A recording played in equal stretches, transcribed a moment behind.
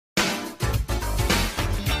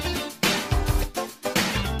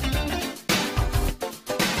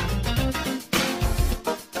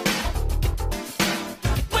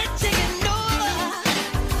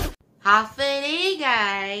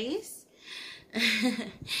guys.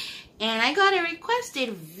 And I got a requested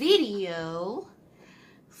video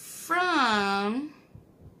from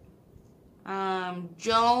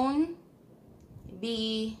Joan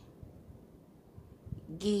Baino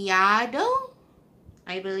Gheiago,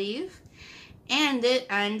 I believe. And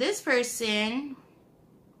this person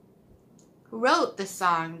wrote the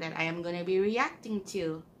song that I am going to be reacting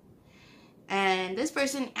to. And this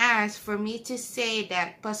person asked for me to say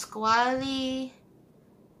that Pasquale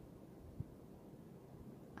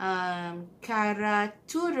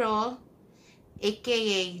Carraturo,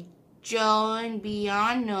 aka Joan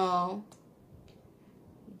Baino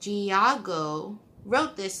Gheiago,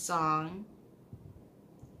 wrote this song,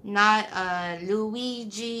 not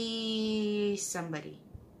Luigi somebody.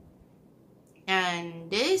 And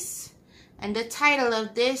the title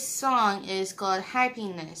of this song is called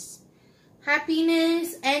Happyness.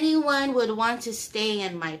 Happiness, anyone would want to stay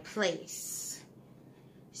in my place.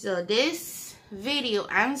 So this video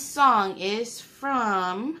and song is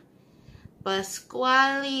from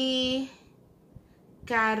Pasquale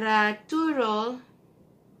Carraturo,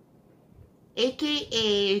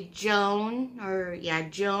 aka Joan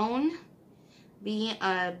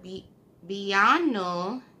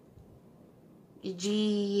Baino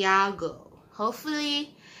Gheiago.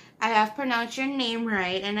 Hopefully I have pronounced your name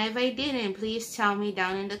right, and if I didn't, please tell me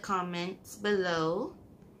down in the comments below.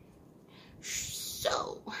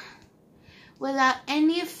 So, without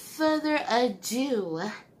any further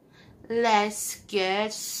ado, let's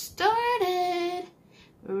get started.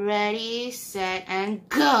 Ready, set, and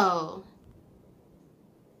go.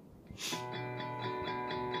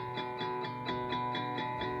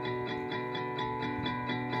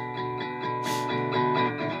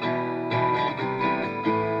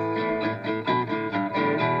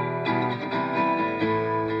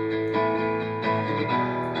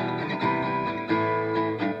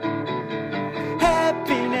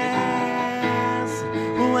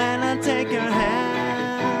 Take your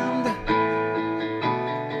hand,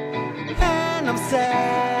 and I'm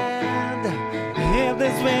sad if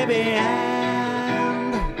this way be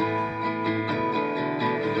end.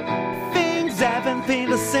 Things haven't been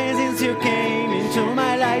the same since you came into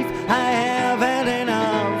my life. I have had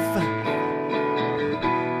enough.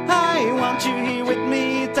 I want you here with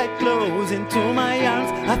me, tight close into my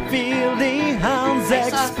arms. I feel the hounds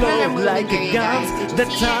explode like guns. The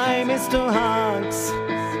time is to hugs.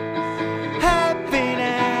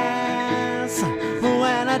 Happiness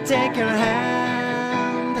when I take your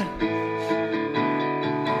hand,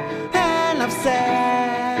 and I'm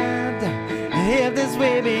sad if this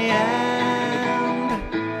will be end.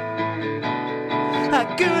 How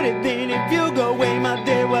could it be if you go away? My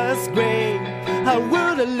day was great. I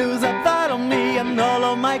would lose a part of me and all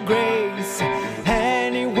of my grace.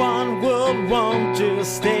 Anyone would want to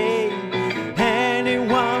stay.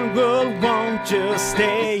 Anyone would want to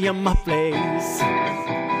stay in my place.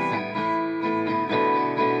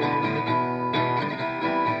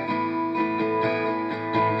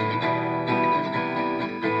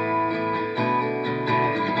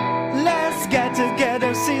 Let's get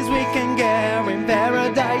together since we can get in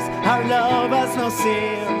paradise. Our love has no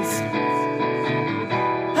sins.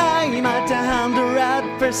 I'm at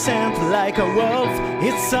 100% like a wolf.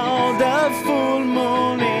 It's all the full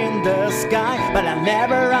moon in the sky, but I'll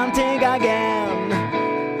never hunting again.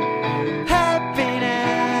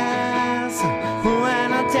 Happiness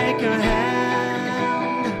when I take your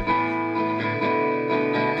hand,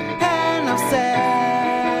 and I'm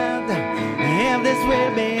sad if this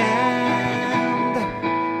will be end.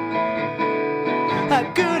 How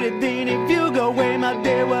could it be if you go away? My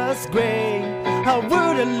day was great. I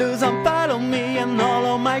would lose a part of me and all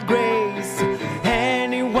of my grace.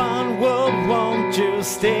 Anyone would want to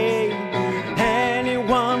stay.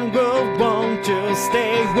 Anyone would want to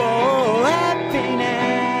stay. Whoa,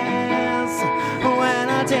 happiness when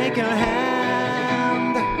I take your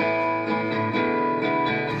hand,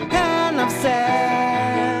 and I'm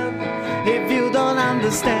sad if you don't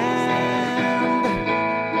understand.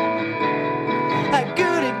 How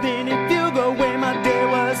could it be if you go away? My day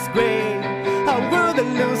was great. I would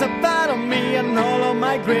lose a part of me and all of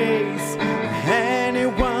my grace.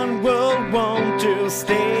 Anyone will want to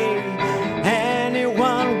stay.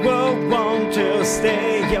 Anyone will want to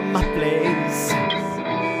stay in my place.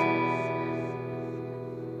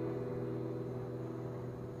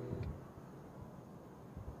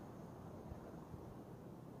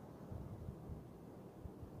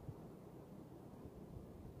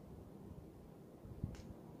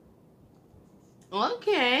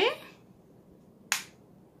 Okay.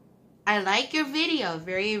 I like your video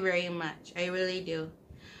very, very much. I really do.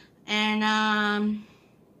 And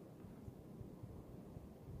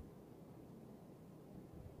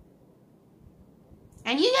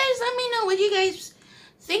And you guys let me know what you guys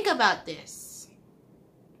think about this.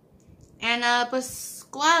 And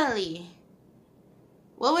Pasquale,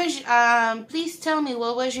 what was please tell me,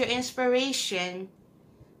 what was your inspiration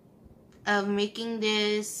of making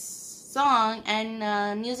this song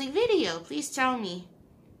and music video? Please tell me.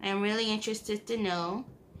 I'm really interested to know.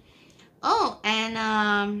 Oh, and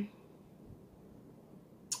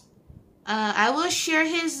I will share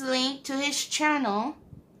his link to his channel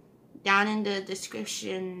down in the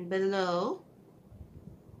description below.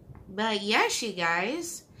 But yes, you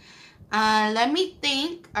guys, let me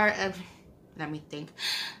think, or let me think.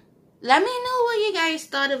 Let me know what you guys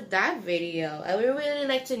thought of that video. I would really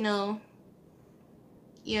like to know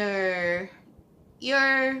your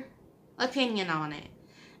opinion on it.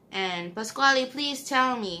 And Pasquale, please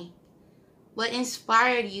tell me what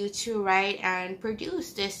inspired you to write and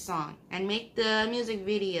produce this song and make the music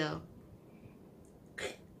video.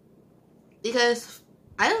 Because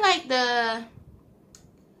I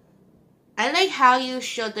like how you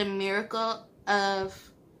showed the miracle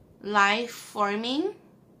of life forming.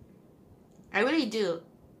 I really do.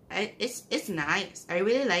 It's nice. I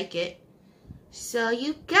really like it. So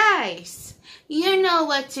you guys, you know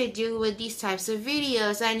what to do with these types of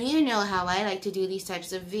videos, and you know how I like to do these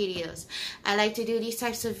types of videos. I like to do these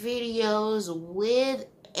types of videos with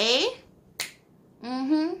a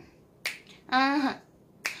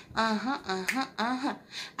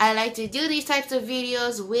I like to do these types of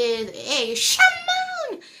videos with a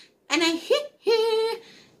shaman, and I hit here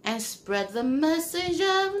and spread the message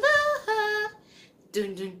of love.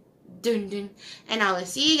 Dun dun dun dun. And I will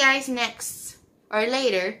see you guys next or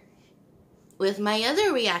later with my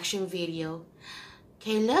other reaction video.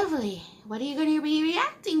 Okay, lovely. What are you going to be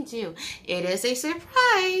reacting to? It is a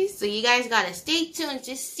surprise, so you guys gotta stay tuned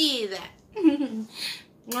to see that.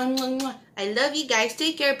 I love you guys.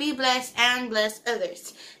 Take care, be blessed, and bless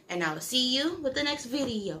others. And I will see you with the next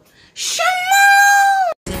video. Shalom!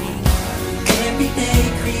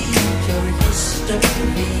 Everyday creature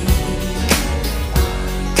history.